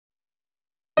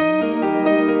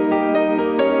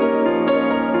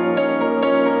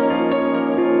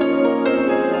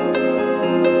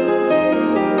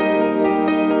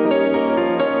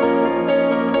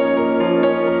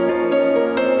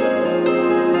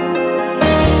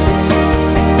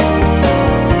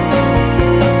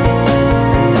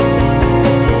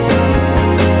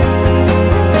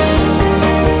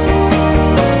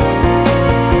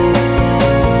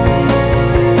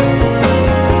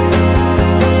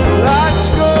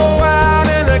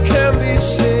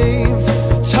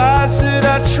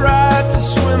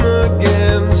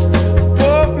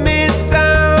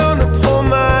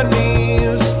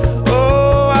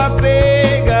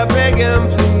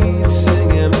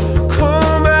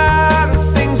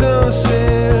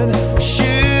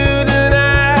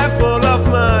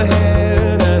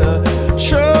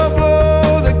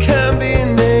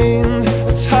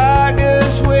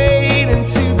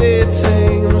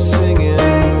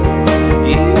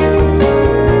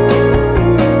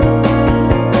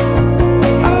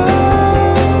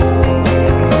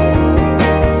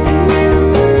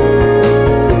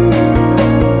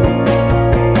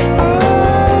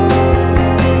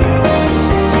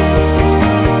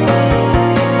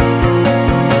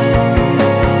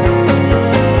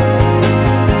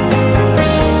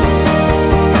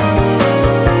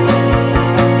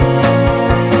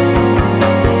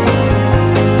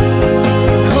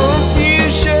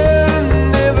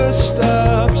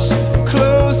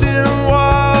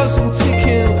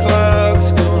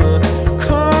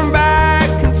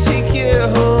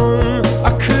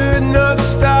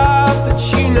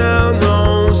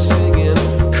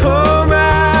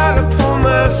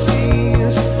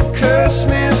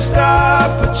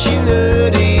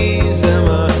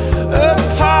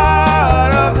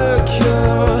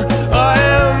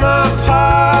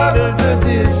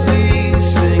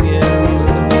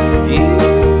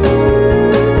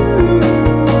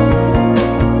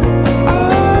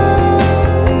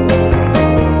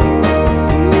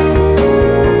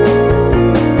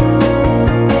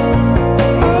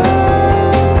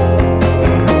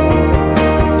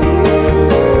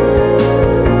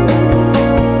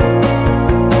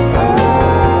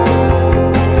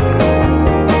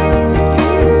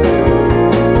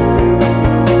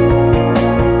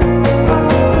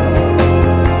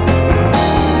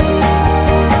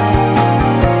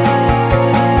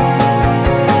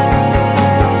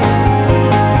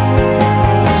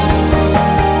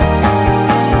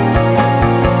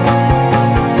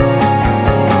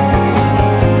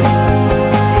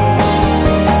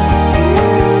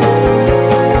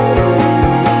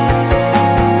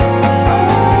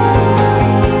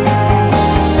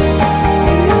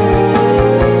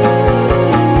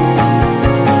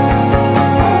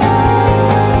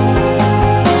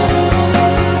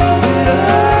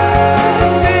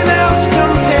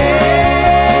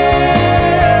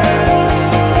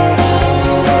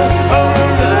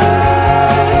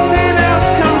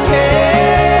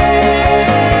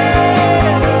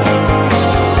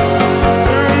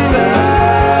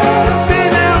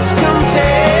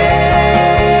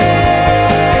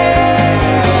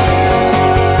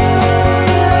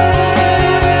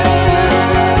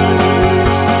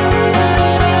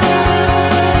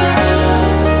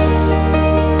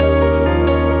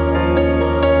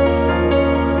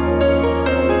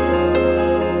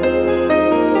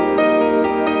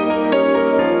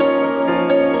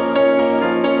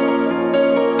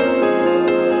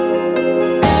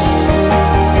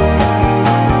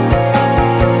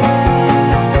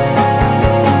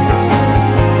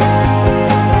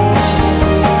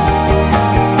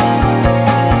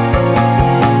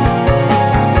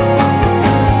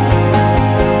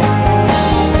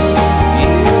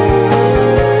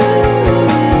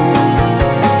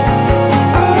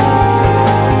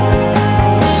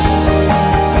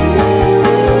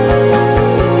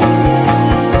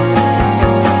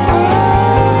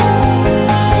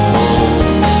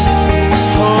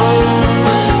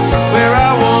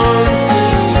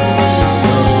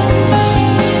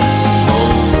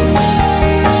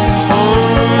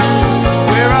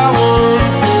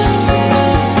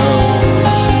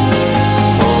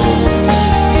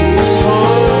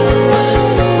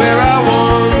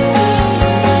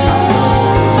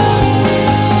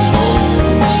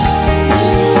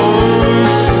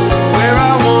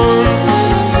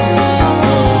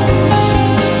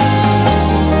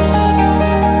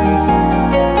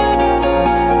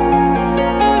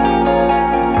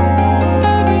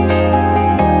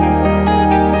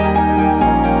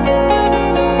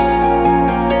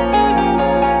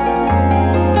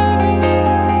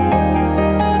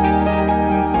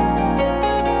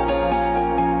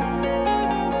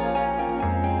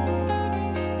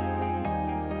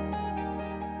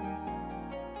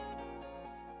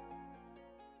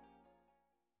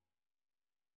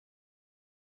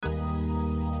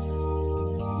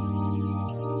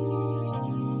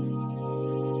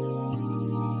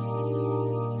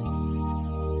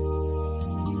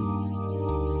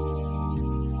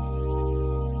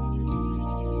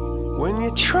When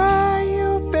you try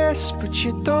your best but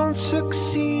you don't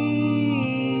succeed,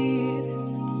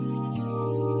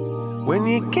 when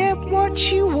you get what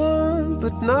you want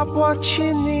but not what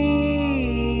you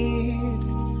need,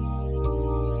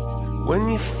 when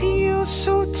you feel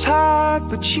so tired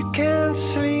but you can't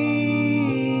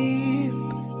sleep,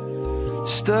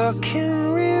 stuck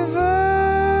in reverse,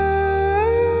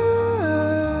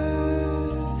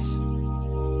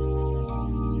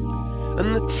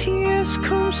 and the tears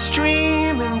come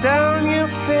streaming down your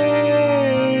face,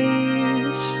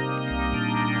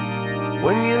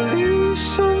 when you lose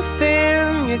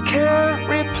something you can't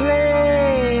replace,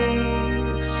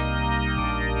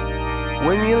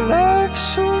 when you love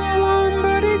someone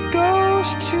but it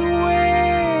goes to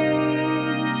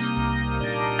waste.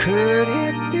 Could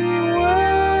it be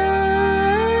worse?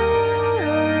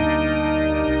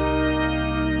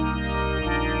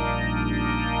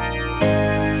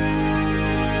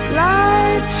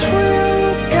 Lights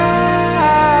will guide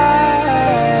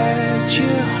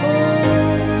you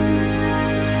home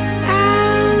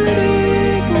and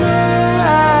ignite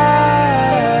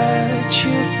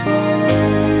your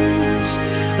bones,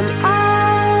 and I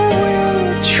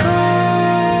will try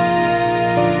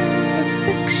to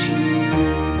fix you.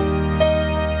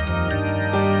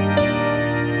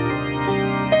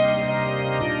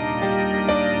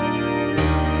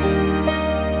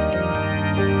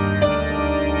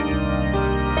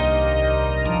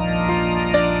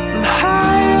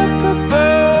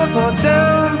 Above or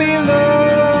down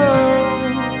below,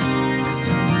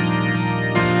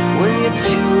 when you're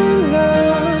too in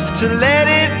love to let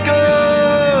it go,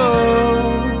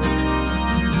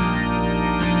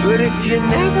 but if you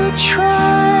never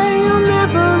try you'll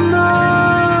never know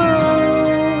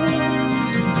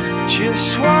just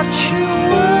what you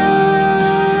were.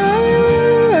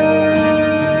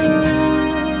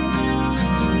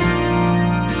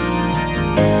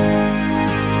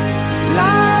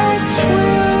 Lights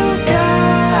will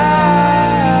guide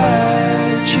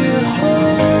you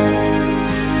home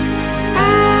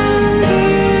and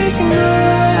ignite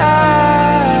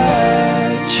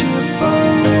your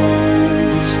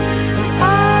bones, and I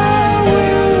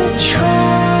will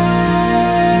try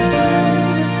to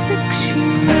fix you.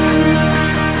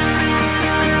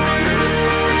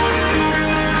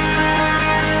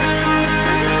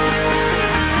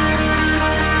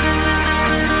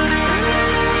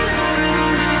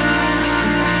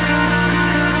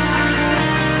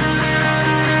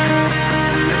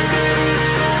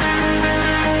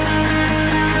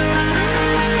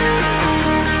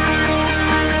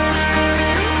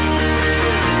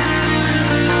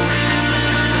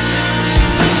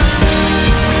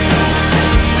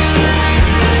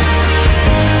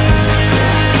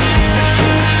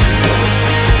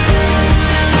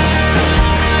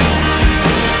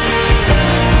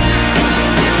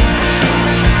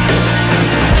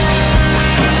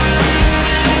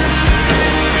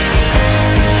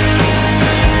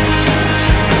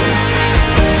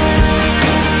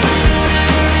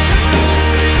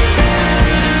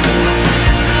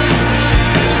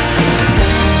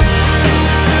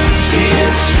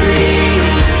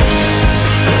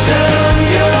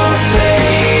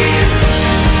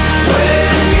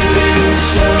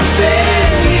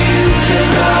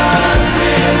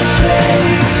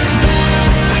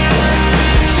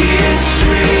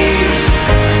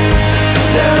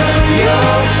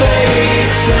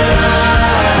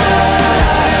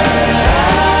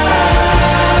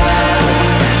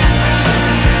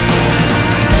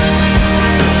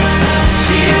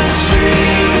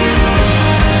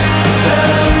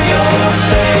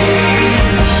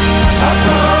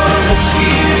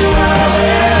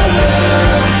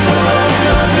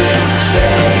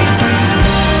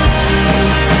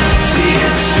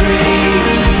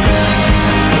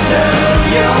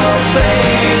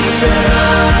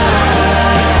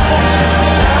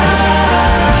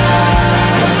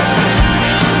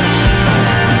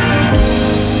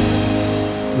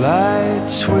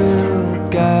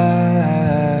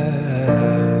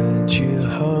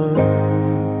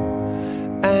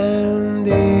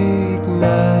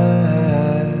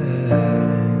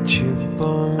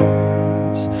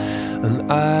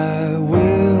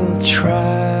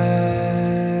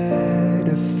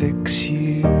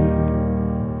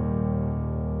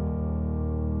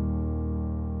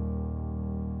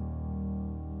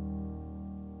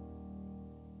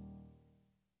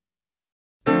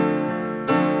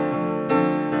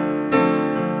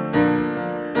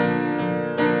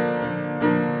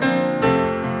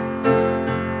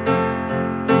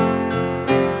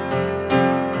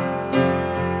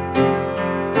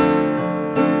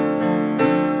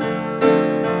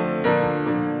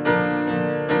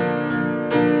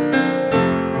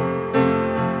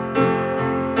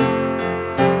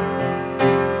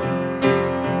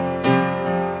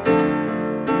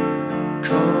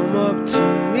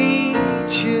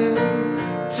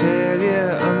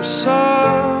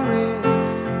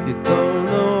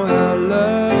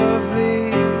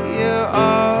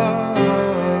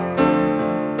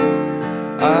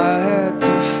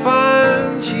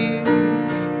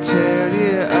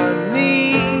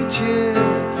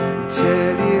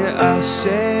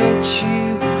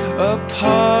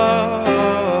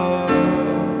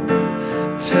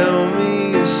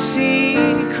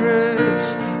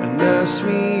 ask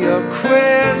me your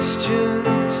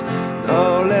questions.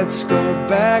 No, let's go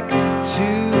back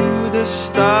to the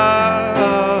start.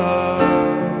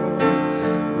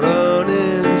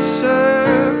 Running in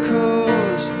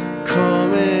circles,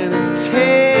 coming in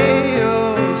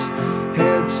tails,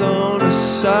 heads on the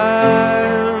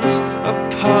sides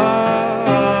apart.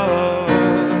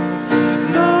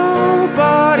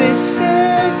 Nobody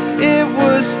said it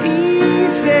was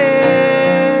easy.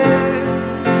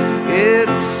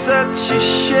 It's such a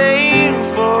shame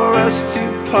for us to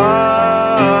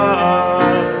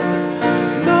part.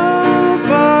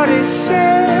 Nobody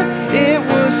said it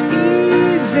was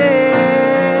easy.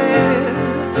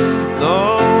 No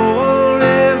one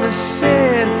ever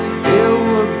said it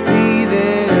would be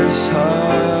this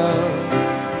hard.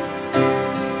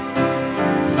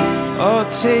 Oh,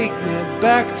 take me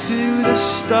back to the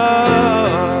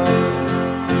start.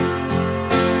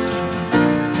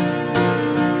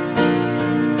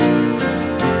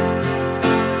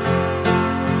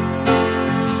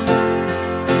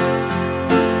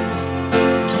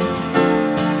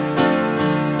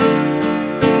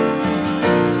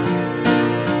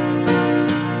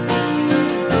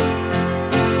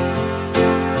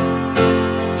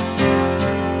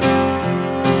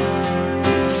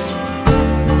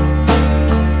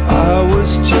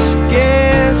 Just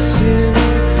guessing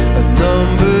at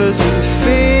numbers and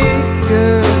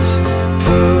figures,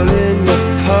 pulling your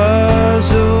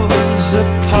puzzles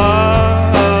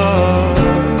apart.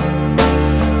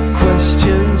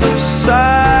 Questions of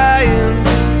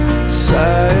science,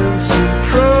 science and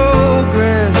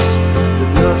progress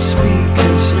did not speak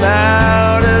as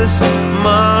loud as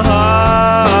my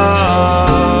heart.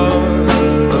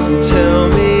 Tell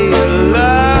me you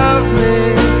love me,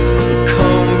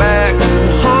 come back and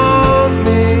haunt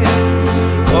me.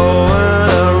 Oh, when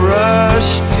I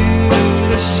rush to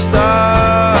the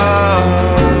start,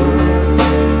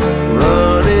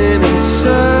 running in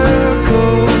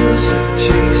circles,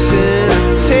 chasing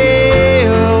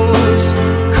tails,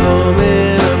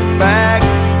 coming back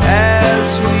as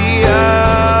we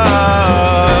are.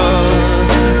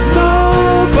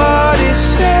 Nobody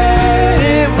said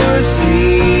it was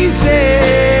easy.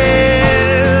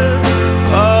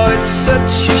 Oh, it's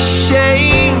such a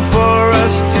shame for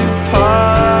us to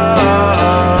part.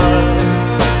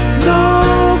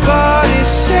 Nobody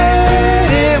said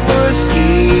it was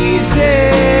easy.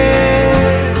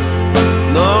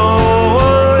 No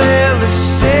one ever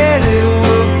said it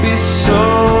would be so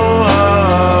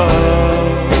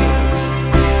hard.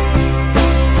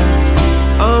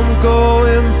 I'm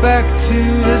going back to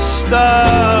the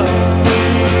start.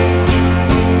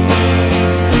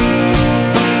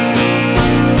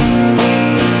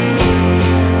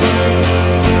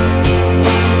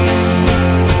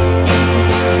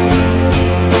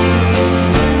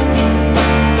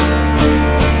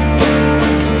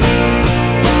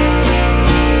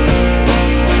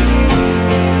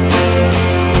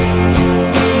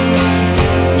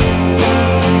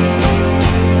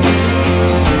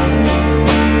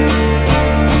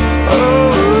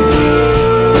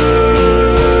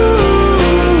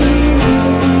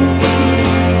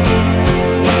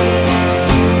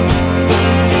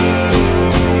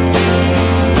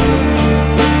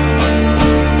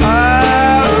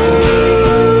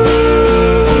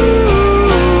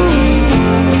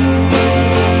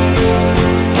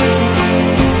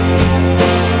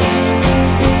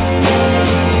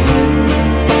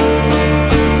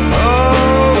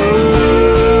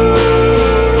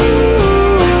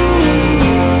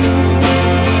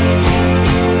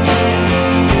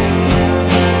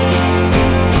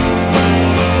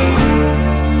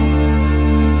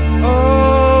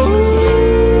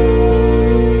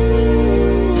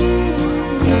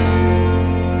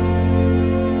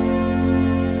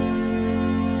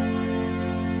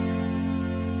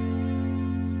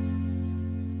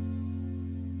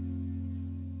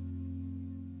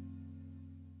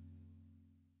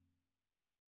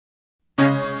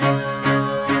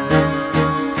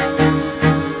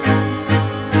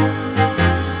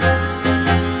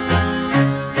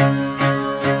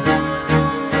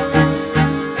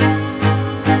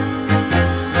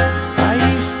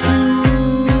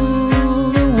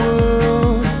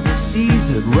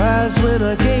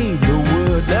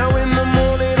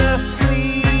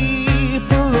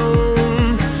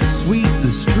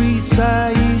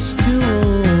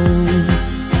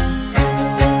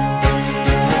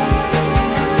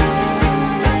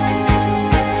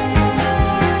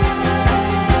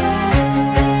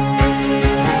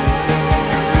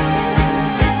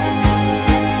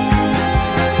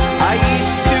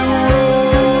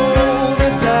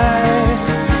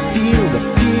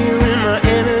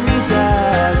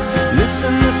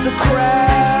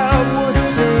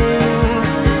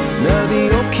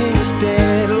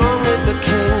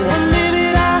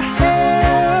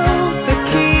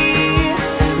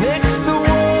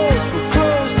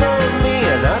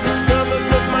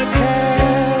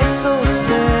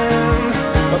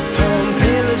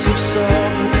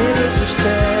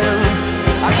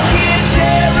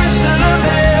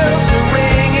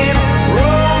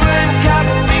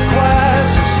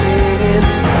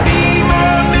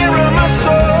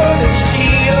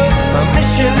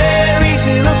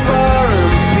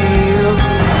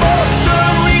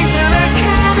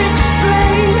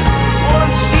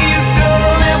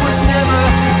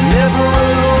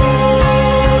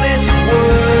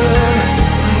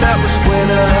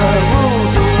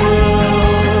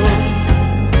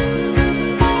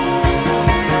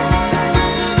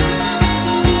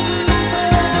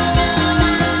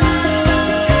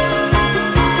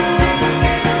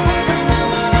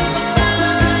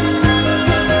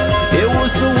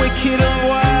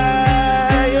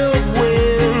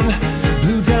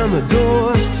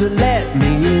 to let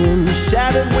me in.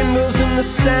 Shattered windows and the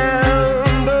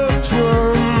sound of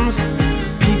drums.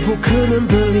 People couldn't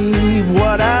believe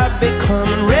what I'd become.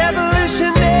 And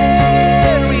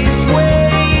revolutionaries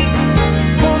wait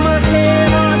for my head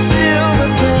on a silver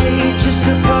plate, just a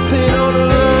puppet on a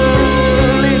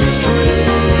lonely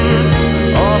string.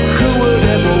 Oh, who would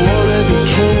ever want to be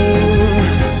king?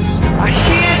 I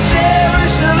hear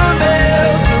Jerusalem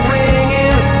bells are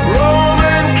ringing,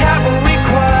 Roman cavalry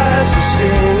choirs are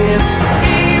singing.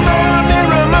 Be my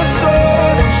mirror, my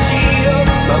sword and shield,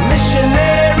 my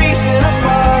missionaries in a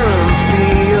foreign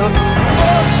field.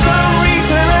 For some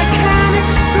reason I can't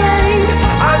explain,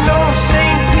 I know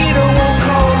St. Peter won't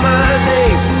call my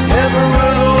name, ever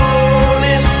an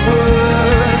honest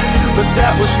word, but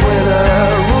that was when I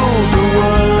ruled the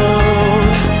world.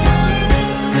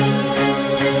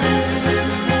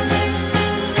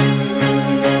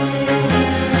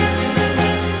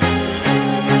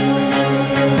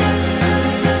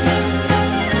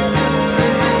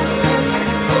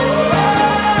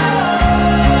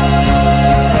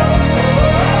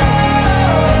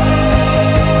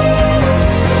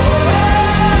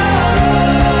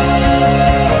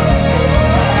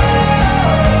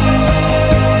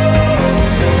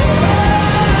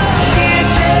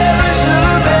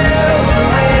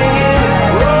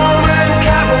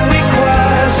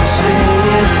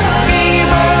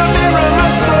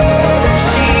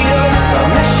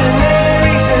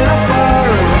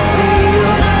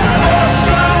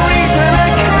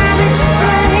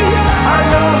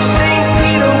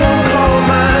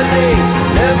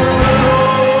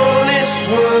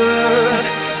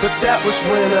 That was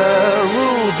when I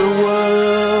ruled the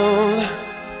world.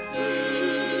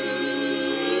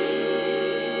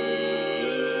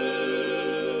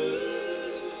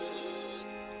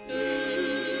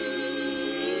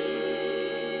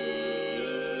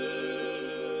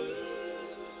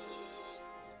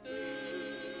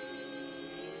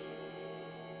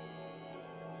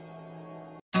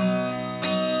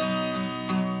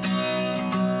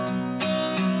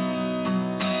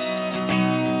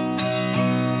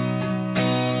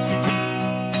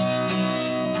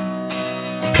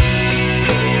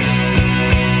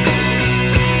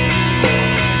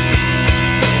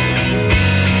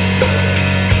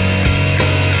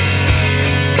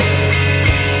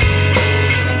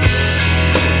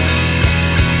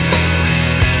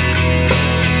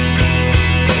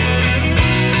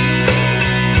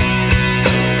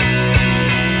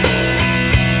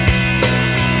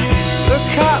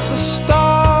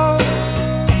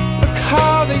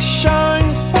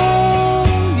 Shine for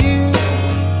you,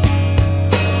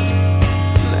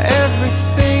 and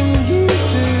everything you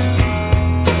do.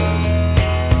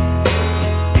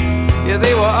 Yeah,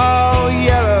 they were all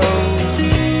yellow.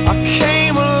 I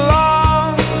came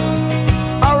along,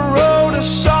 I wrote a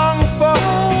song for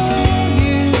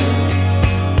you,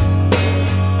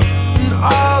 and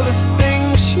all the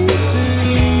things you do.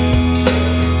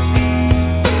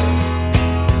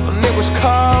 And it was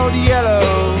called Yellow.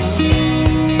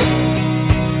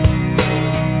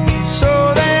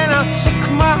 Took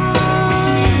my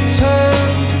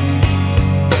turn.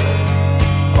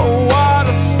 Oh, what a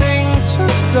thing to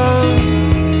have done.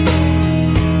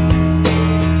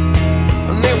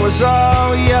 And it was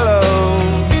all yellow.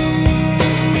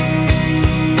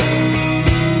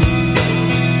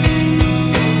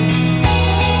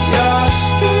 Your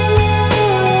skin,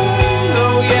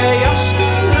 oh yeah, your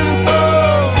skin and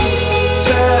bones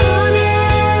turn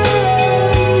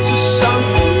into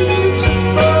something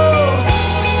beautiful.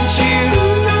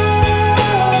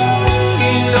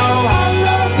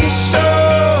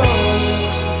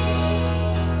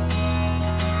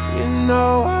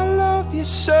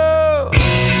 So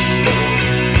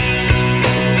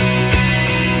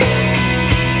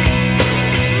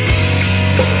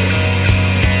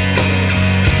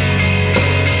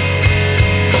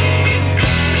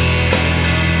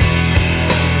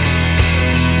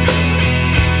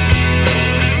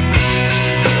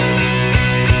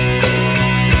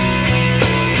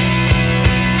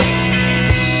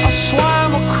I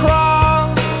swam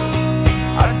across,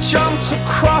 I jumped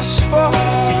across for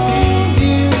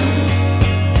you.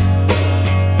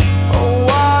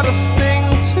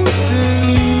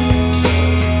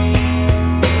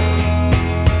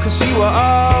 You were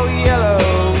all yellow.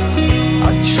 I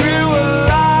drew a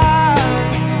line,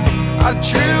 I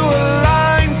drew a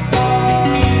line for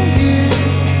you.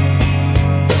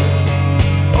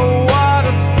 Oh, what a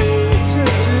thing to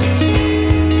do.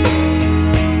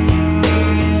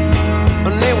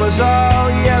 And it was all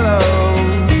yellow.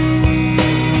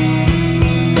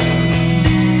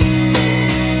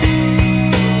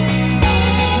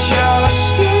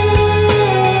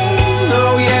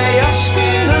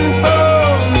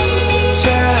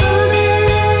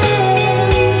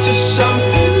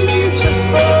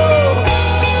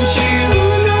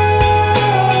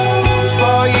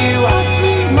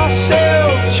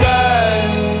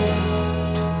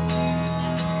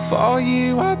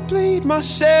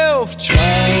 myself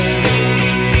trying.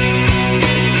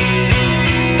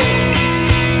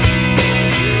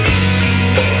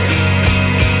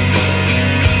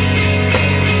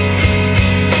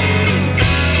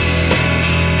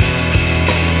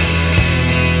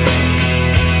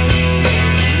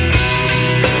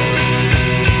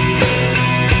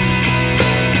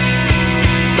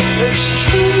 It's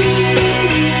true.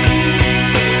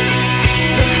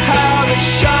 Look how they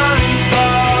shine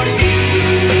for you.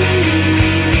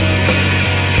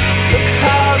 Look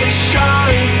how they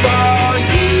shine for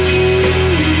you.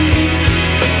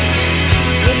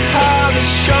 Look how they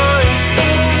shine.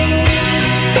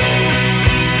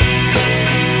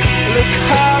 Look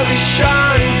how they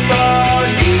shine for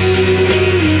you.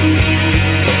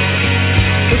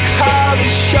 Look how they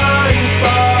shine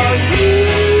for you.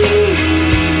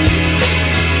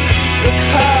 Look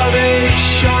how they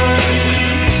shine.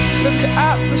 Look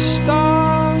at the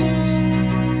stars.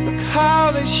 Look how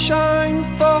they shine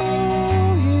for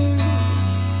you.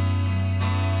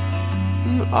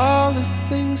 And all the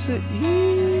things that you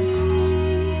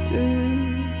do.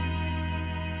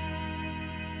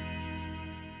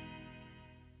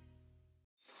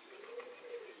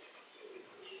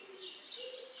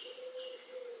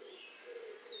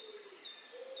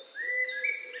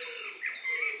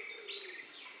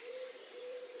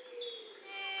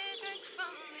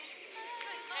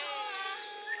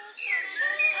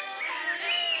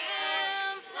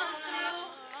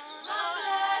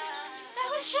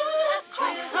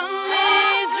 Drink from me,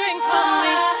 drink from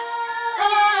me.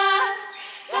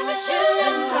 Got me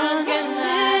shooting drunk and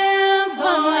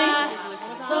symphony.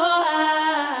 So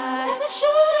high, got me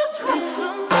shooting drunk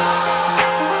from me.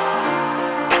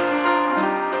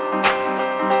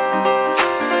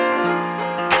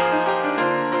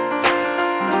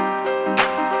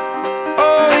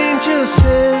 Oh, angels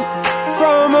sent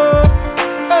from up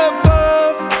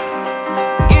above.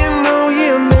 You know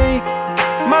you make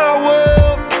my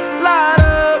world light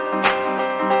up.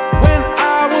 When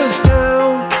I was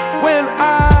down, when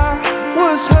I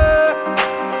was hurt,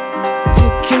 you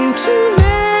came to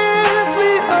lift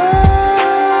me up.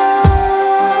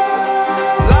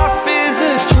 Life is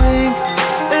a drink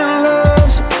and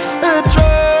love's a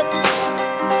drug.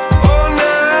 Oh,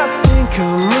 now I think I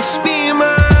must be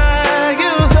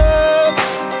miles up.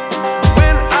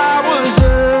 When I was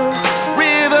a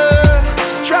river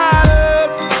dried up,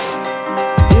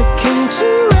 you came to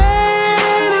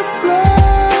rain and flood.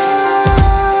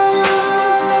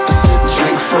 I said,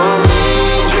 drink from me,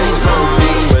 drink from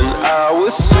me. When I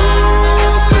was so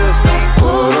thirsty,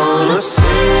 put on a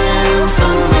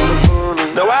symphony.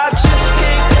 No, I just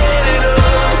can't get enough.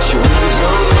 Put your wings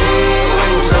on me,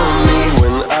 wings on me.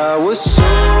 When I was so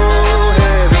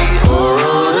heavy, pour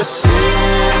on a symphony.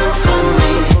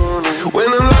 When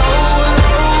I'm low,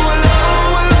 low,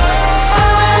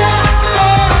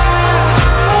 low,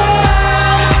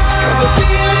 got me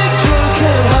feeling drunk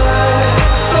and high,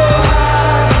 so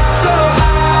high, so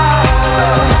high.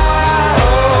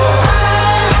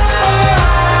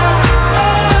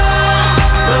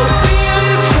 I'm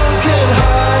feeling drunk and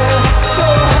high, so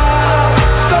high,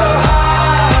 so high.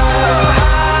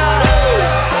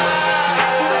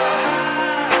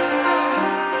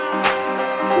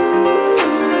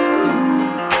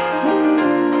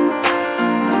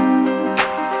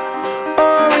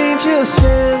 Oh, angels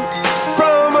sent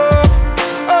from up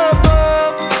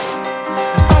above.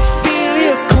 I feel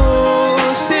you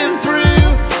coursing through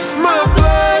my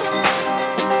blood.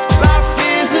 Life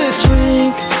is a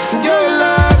drink, your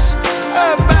love's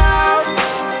about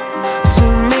to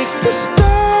make the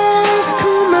stars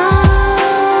come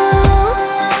out.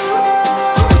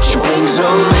 Put your wings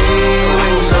on me,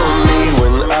 wings on me.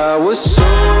 When I was so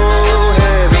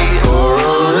heavy, pour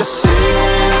on a symphony.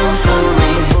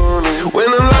 When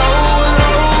I'm low,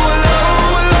 low,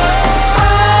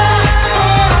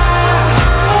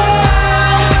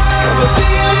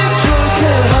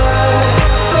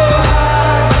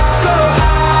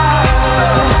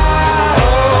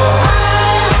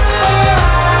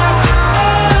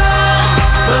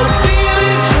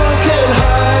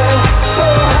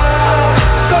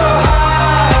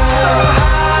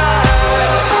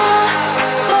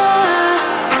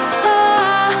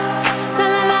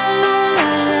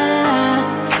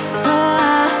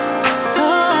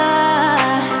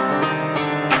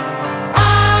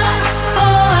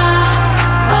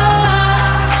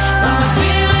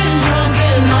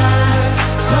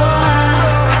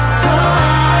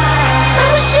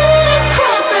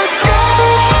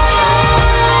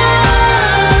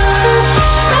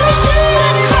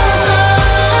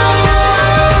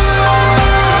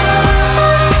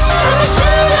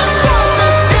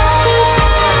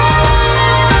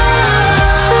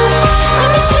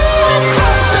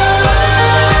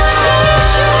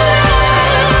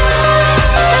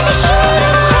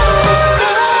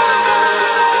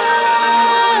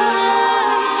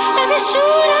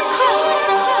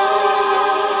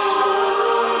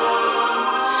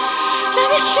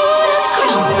 we shoot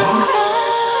across the sky.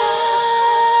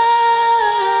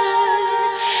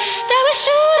 That we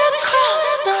shoot across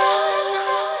the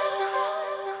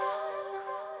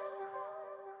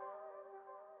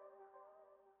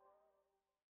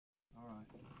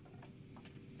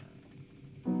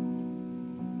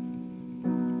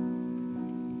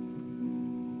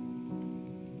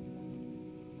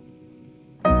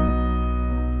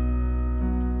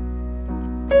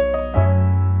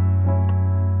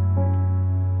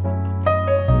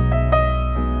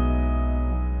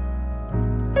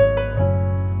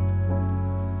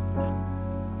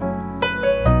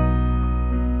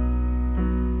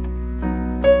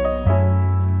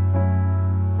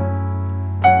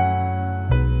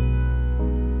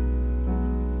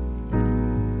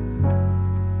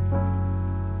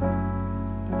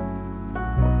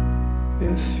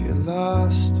If you're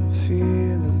lost and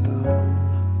feel alone,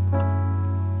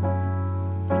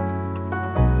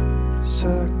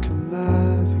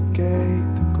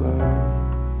 circumnavigate the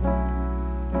globe.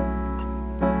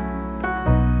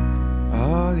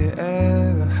 All you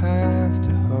ever have to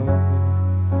hope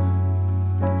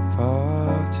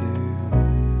for too.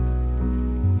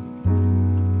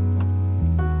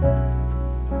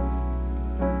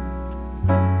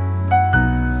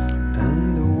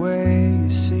 And the way you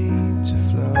seem to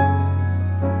flow,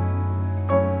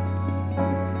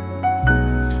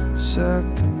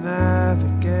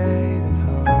 circumnavigate and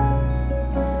hope.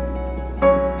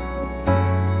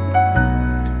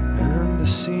 And I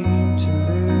seem to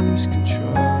lose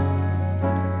control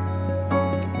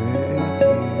with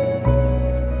you.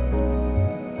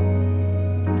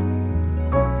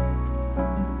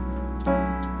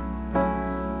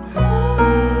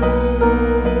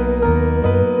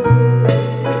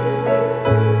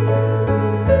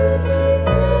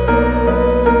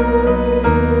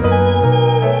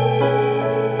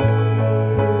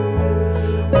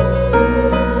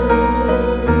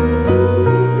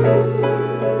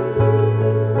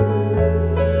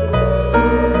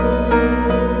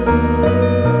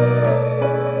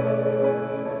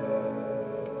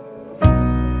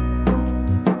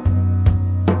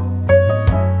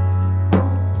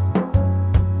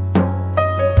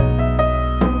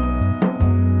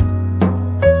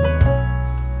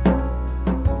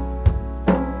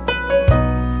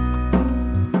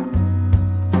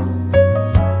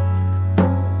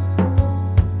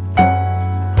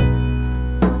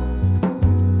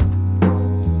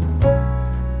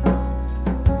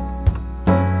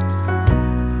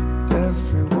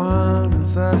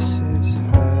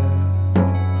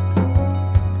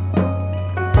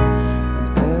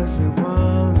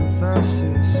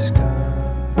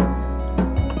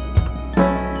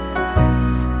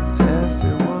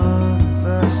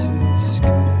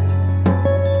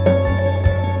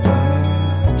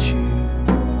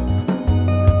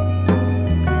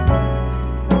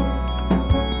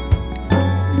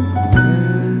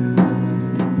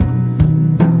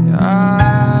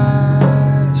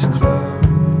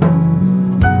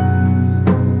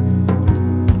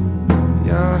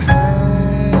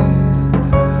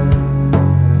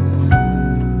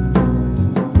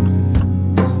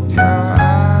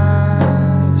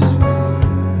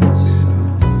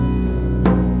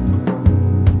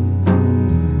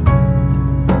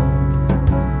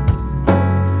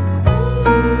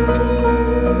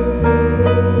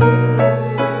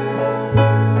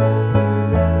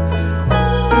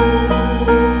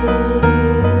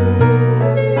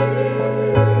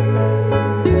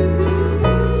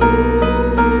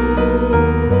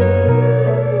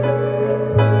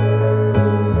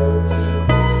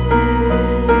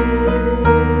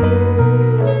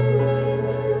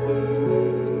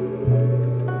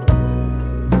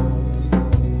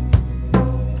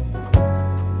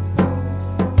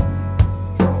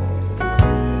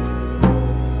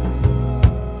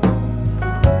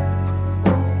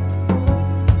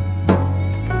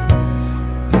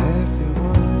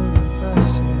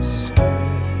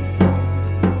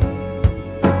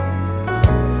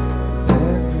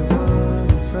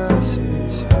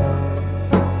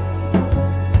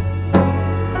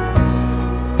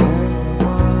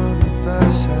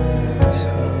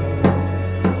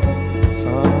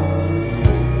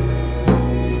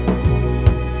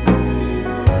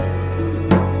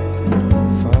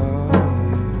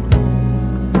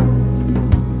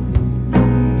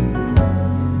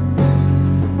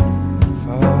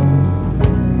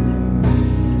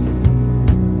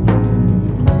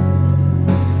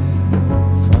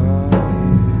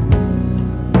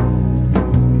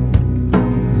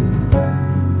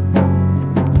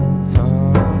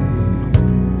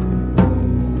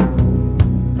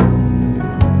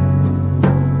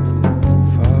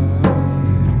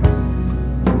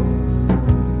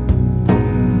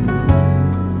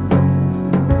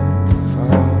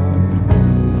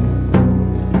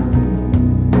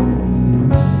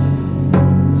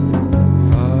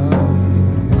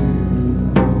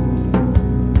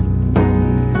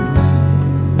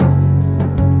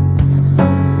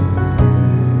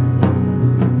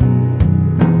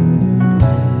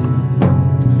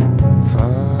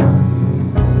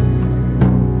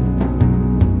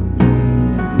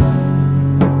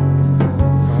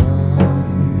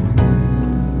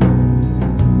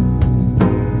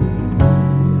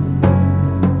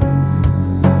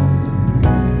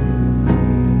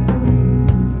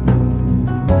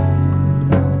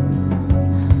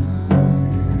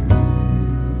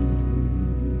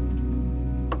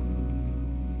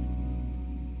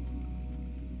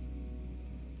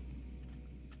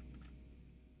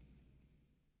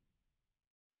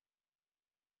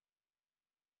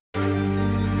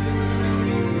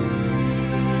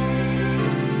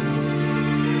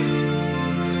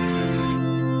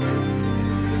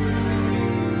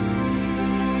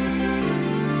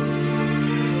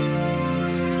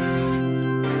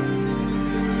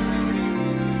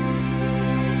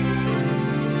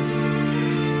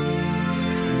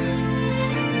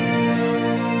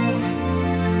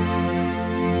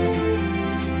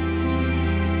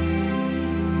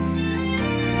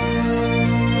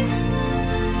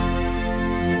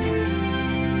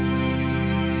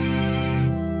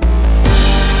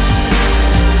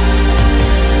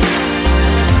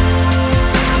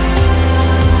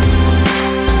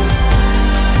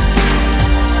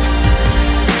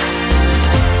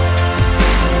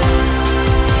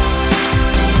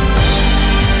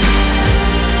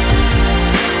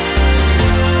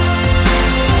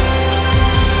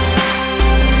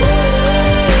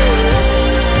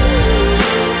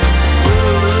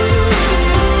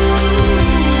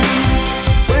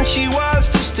 she was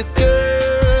just a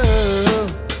girl,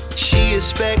 she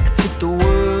expected the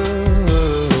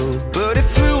world, but it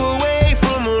flew away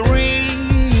from her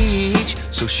reach.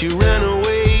 So she ran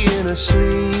away in her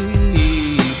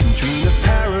sleep and dreamed of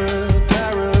paradise,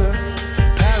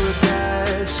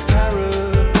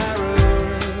 paradise.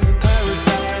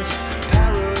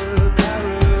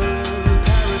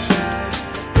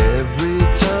 Every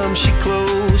time she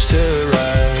closed her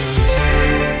eyes.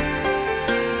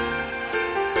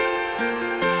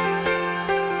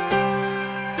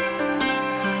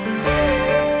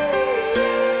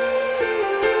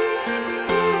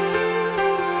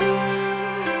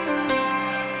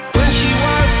 When she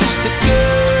was just a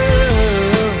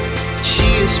girl, she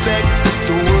expected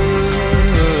the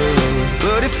world,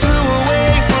 but it flew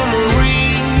away from her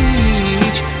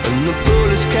reach, and the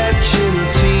bullets catching her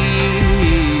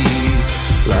teeth.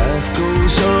 Life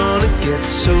goes on, it gets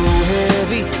so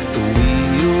heavy, the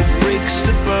wheel breaks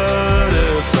the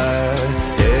butterfly.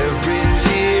 Every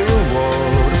tear a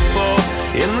waterfall.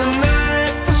 In the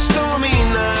night, the stormy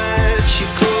night, she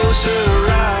closed her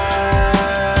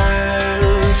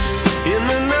eyes. In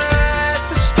the night,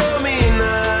 the stormy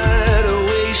night,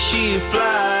 away she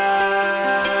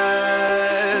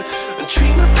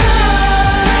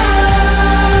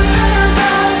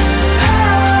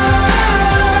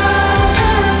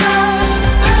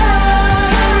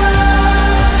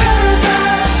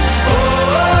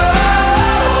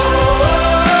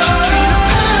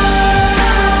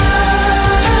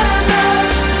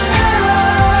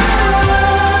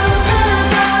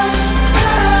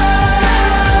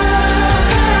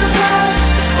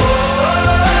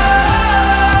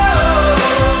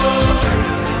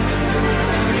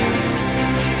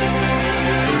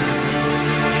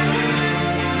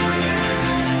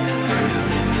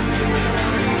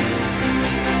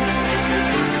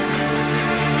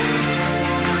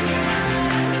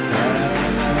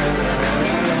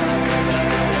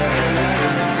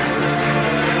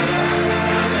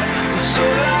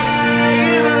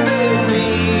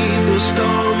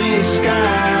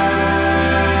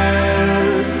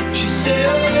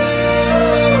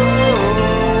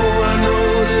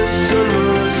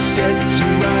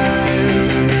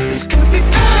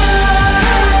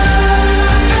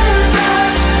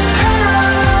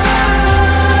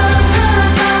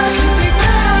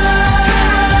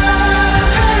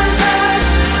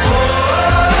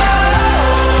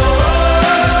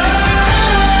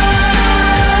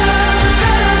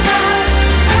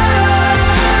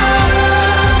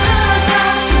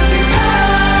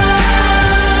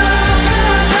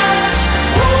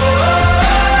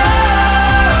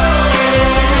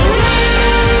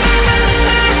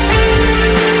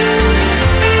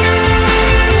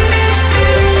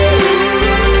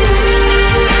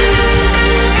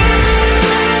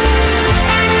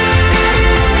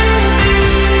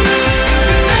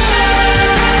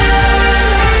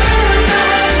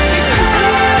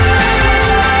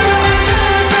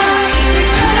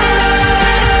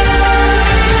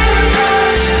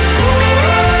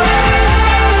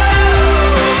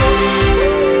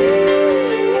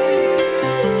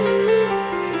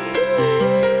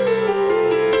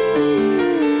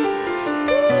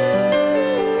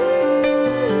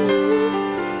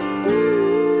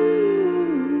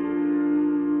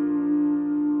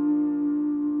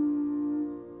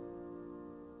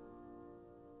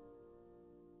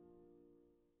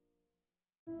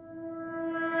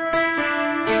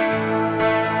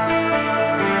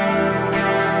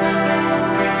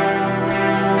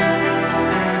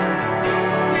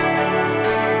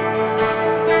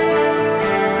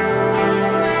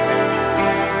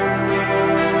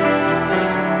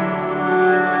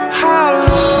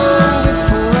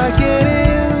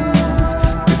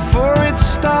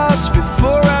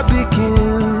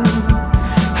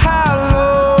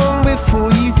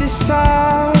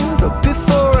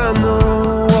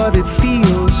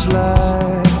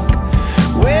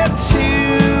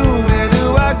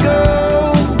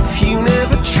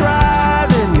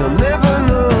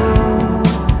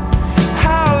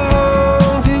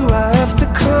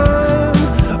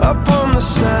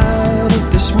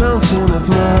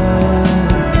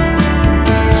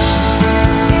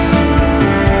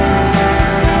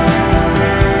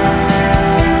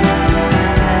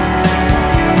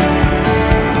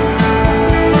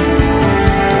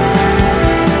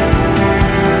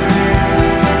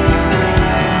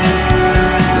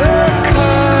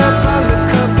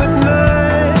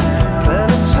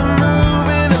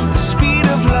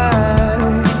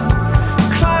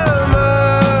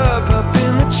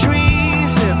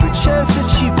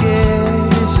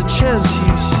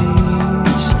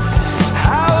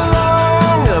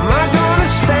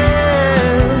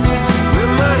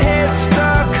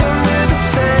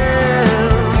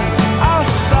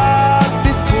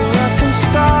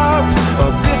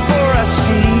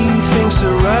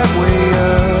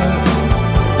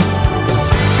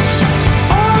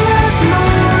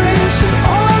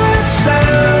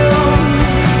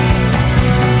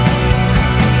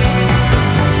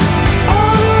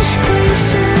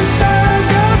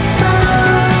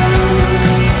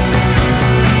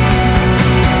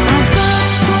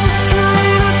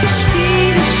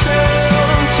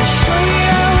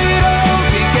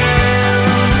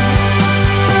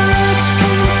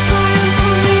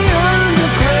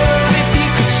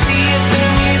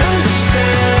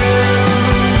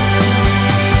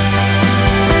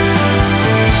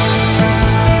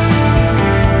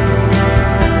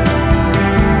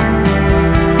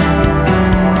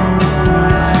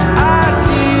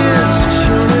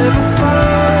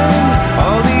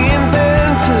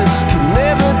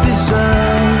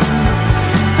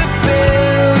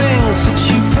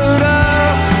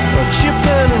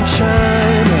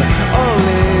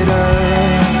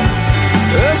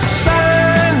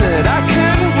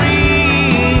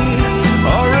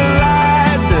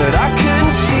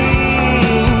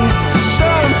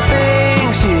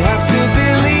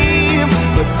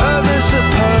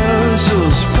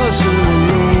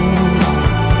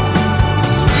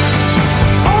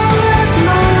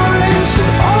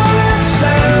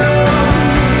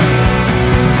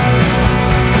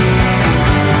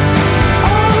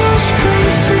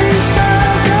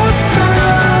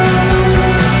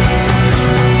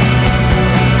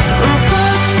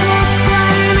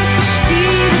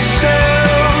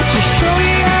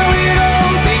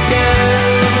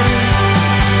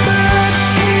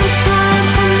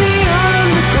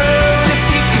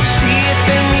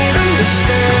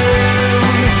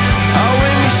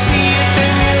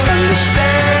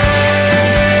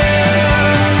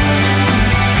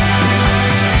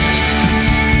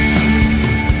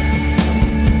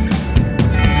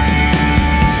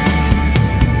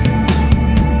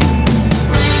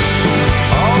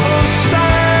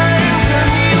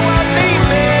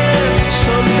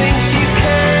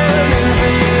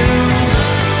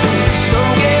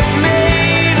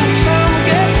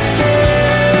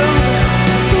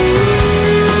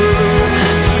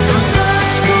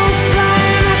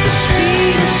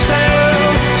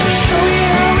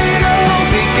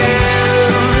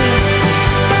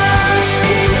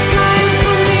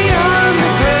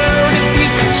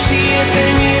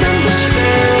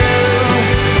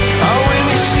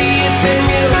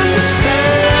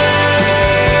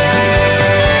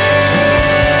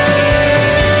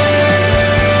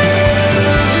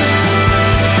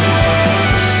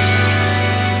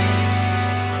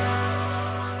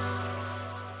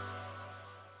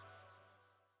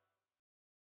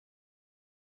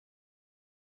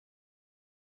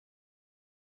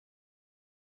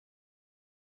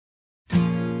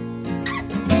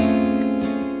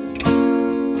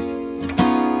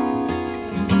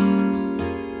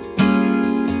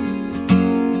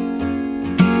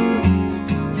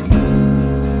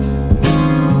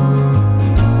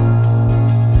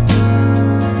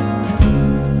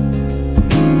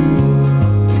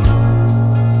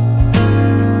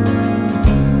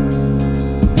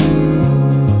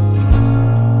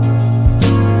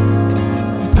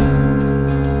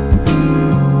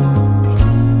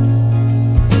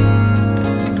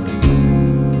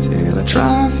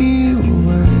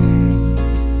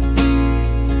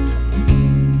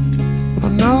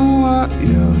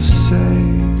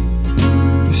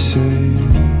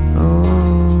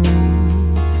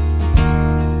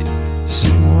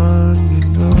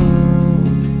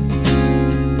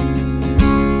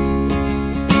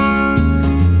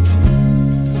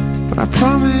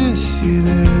promise you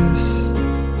this,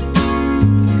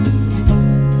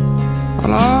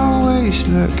 I'll always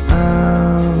look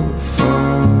out for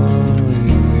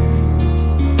you.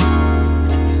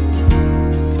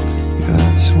 Yeah,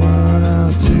 that's what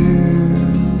I'll do.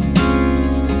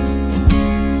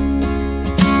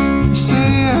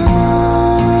 Say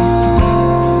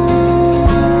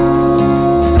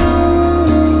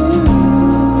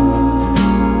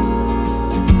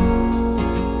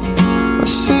I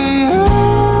say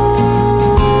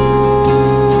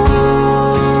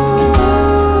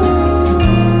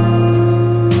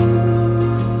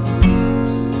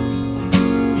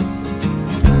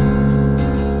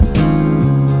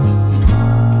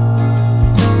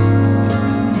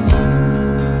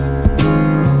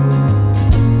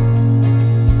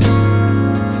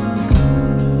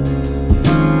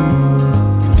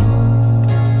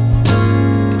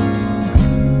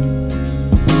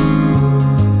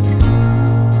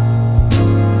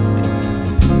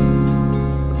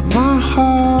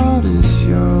heart is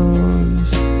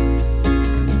yours.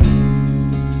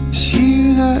 It's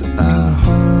you that I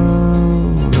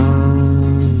hold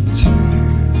on to.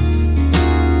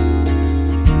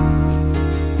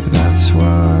 Yeah, that's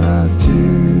what I do.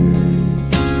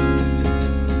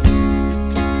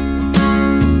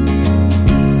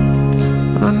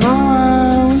 I know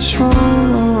I was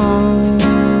wrong,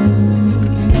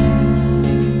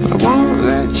 but I won't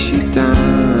let you down.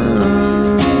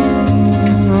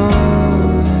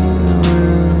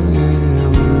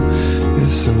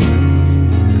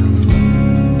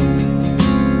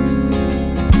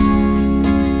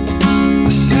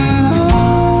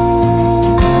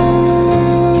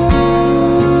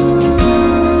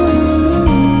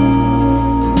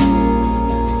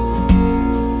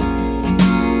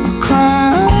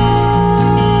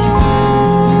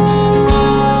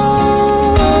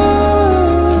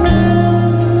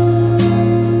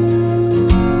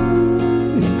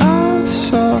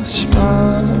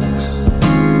 Sparks,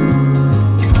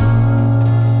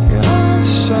 yeah, I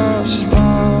saw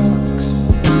sparks,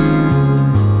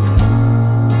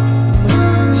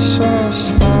 I saw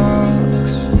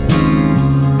sparks,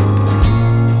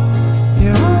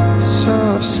 yeah, I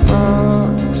saw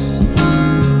sparks,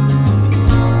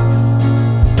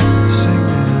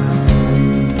 singing out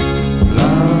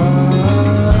love.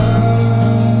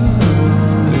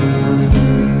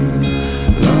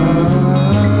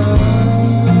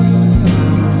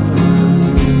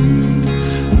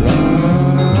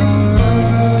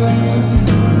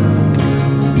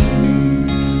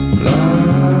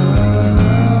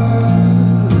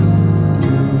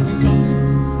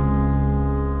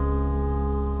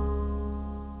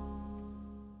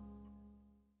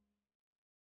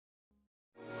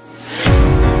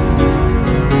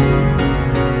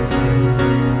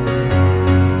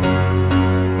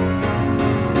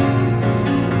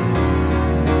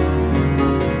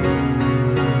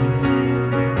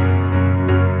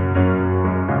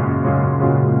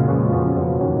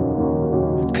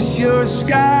 You're a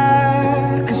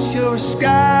sky, 'cause you're a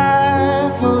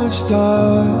sky full of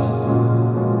stars.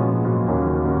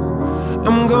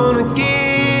 I'm gonna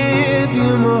give you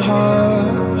my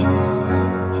heart,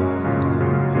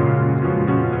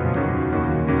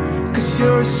 'cause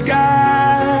you're a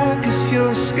sky, 'cause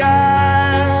you're a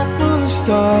sky full of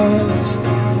stars.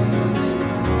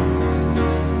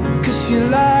 'Cause you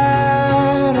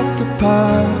light up the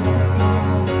park.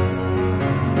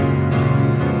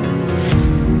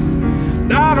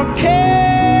 I don't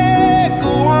care,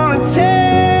 go on and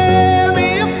tear me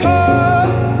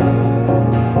apart.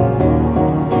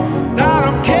 I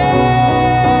don't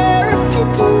care if you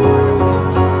do.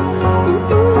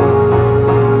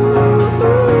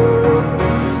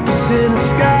 Cause in the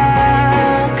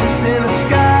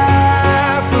sky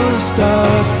full of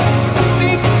stars, I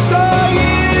think I saw you.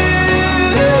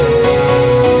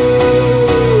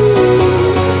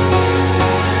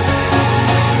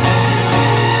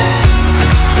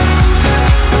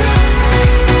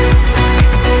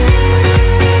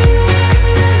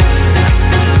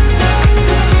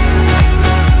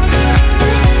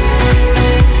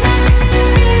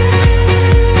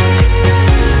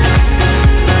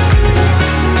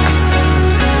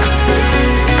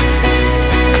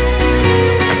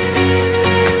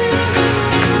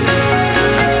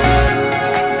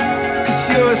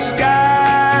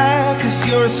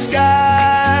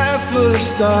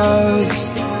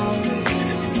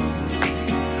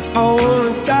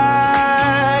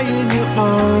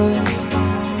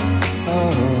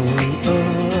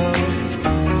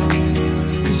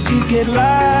 get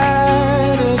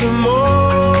lighter the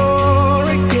more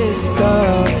it gets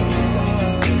dark.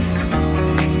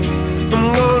 I'm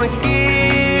gonna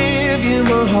give you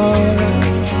my heart.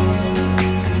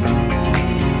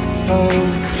 Oh,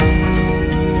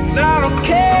 I don't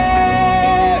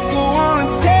care, go on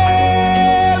and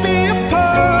tear me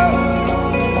apart.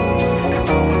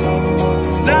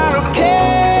 I don't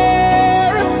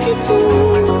care if you do.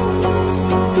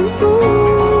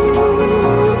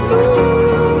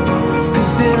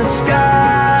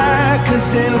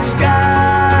 In a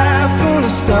sky full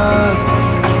of stars,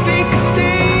 I think I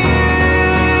see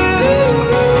you.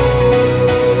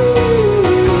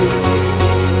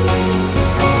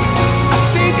 I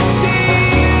think I see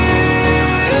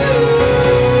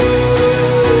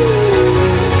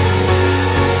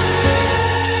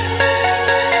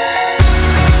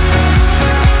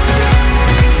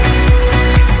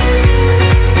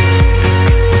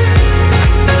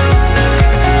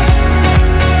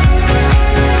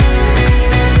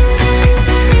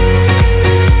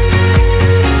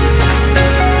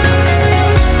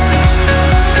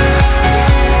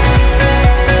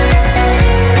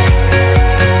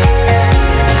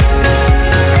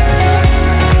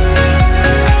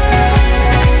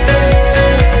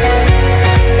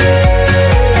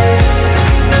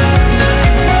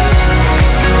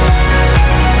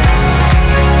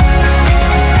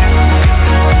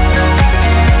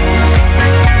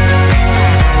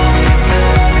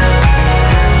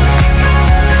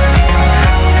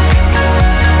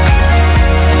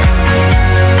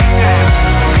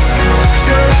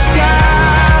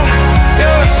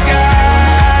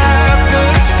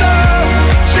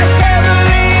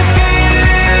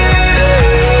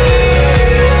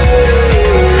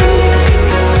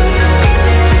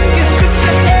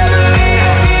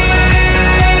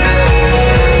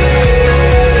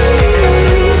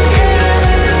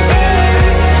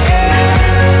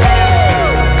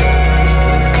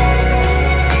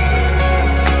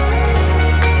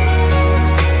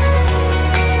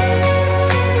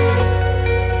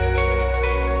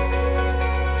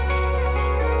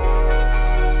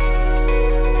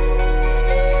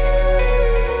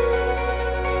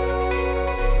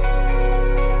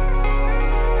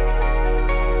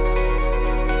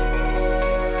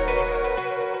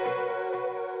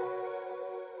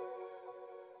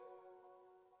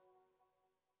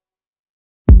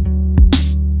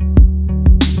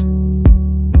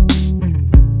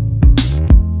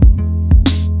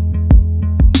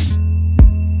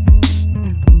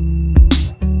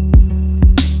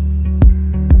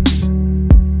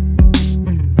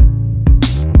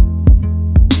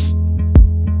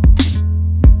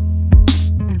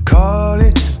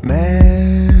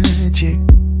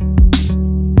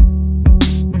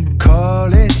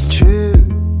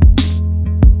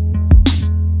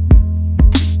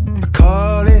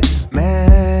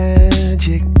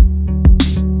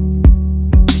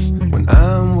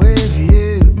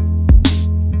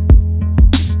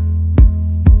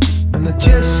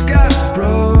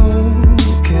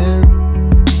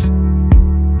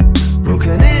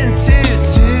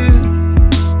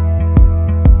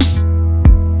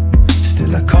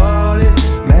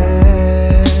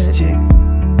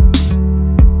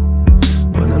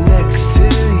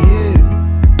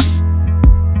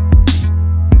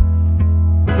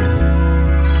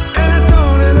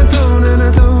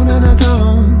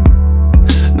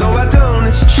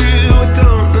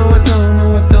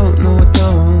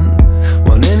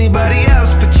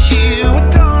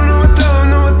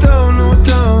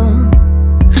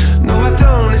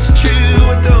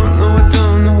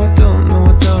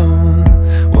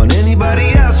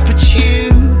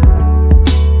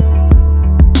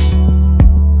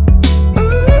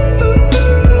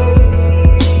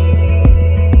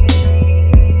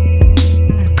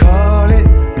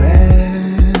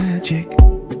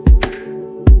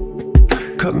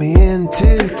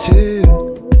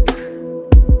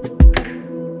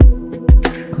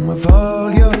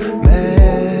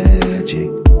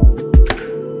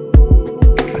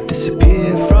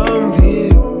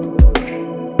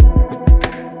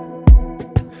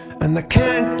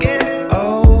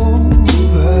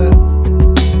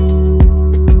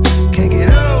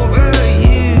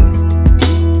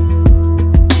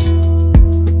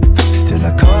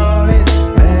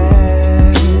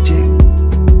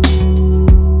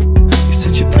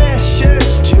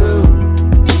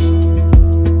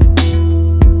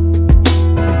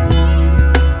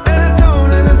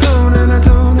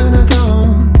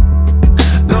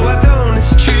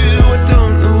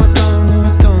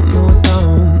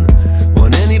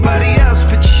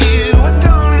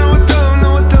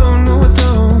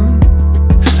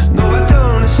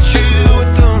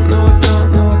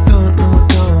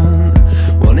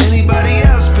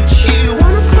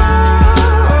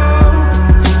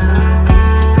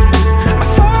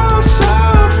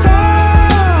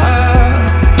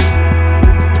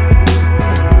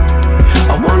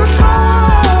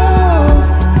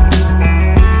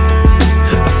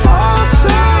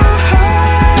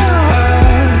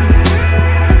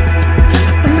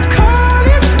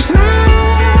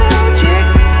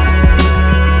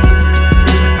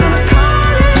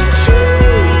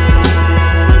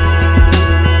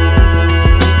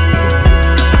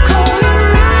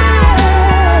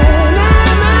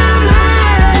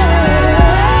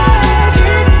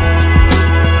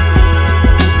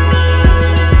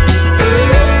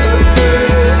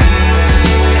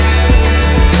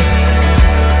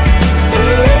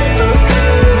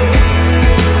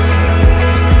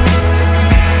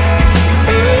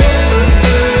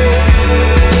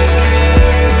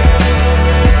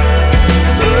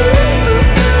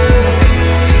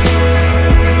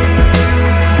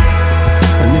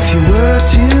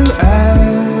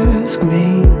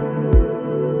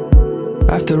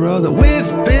after all that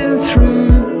we've been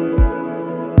through.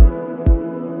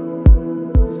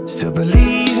 Still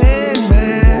believe in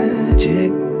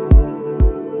magic.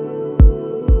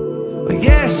 Well,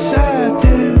 yes I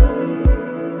do.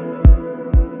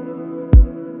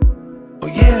 Oh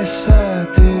yes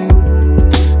I do.